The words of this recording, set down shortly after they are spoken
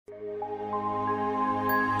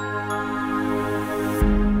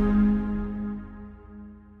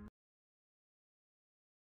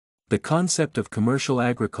The concept of commercial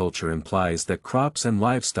agriculture implies that crops and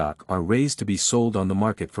livestock are raised to be sold on the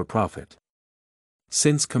market for profit.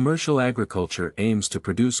 Since commercial agriculture aims to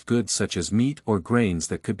produce goods such as meat or grains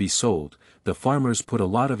that could be sold, the farmers put a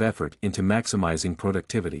lot of effort into maximizing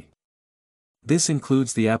productivity. This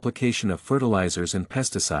includes the application of fertilizers and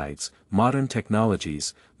pesticides, modern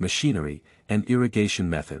technologies, machinery, and irrigation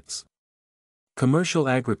methods. Commercial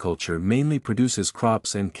agriculture mainly produces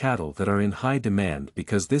crops and cattle that are in high demand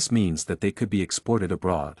because this means that they could be exported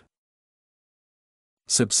abroad.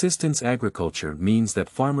 Subsistence agriculture means that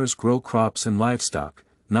farmers grow crops and livestock,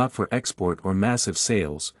 not for export or massive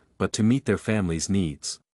sales, but to meet their families'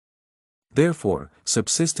 needs. Therefore,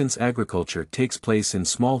 subsistence agriculture takes place in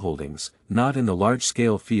smallholdings, not in the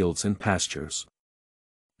large-scale fields and pastures.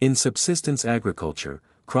 In subsistence agriculture,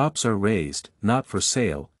 crops are raised, not for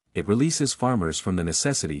sale. It releases farmers from the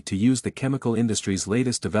necessity to use the chemical industry's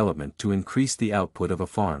latest development to increase the output of a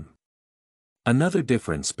farm. Another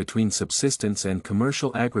difference between subsistence and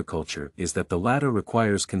commercial agriculture is that the latter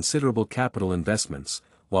requires considerable capital investments,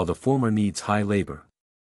 while the former needs high labor.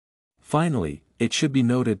 Finally, it should be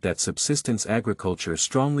noted that subsistence agriculture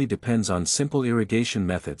strongly depends on simple irrigation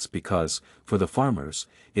methods because, for the farmers,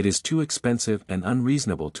 it is too expensive and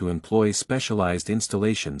unreasonable to employ specialized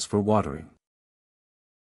installations for watering.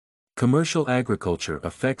 Commercial agriculture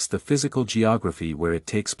affects the physical geography where it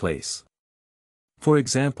takes place. For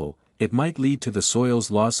example, it might lead to the soil's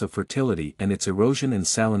loss of fertility and its erosion and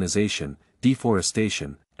salinization,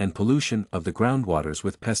 deforestation, and pollution of the groundwaters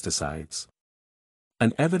with pesticides.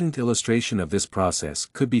 An evident illustration of this process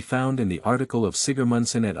could be found in the article of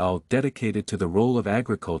Sigurmundsson et al. Dedicated to the role of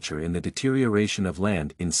agriculture in the deterioration of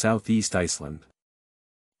land in southeast Iceland.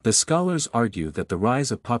 The scholars argue that the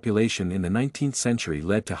rise of population in the 19th century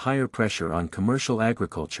led to higher pressure on commercial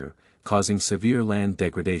agriculture, causing severe land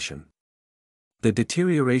degradation. The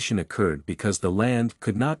deterioration occurred because the land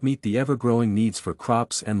could not meet the ever-growing needs for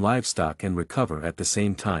crops and livestock and recover at the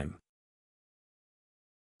same time.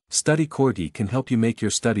 Study Corgi can help you make your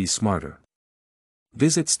studies smarter.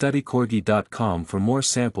 Visit studycorgi.com for more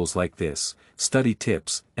samples like this, study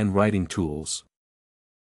tips, and writing tools.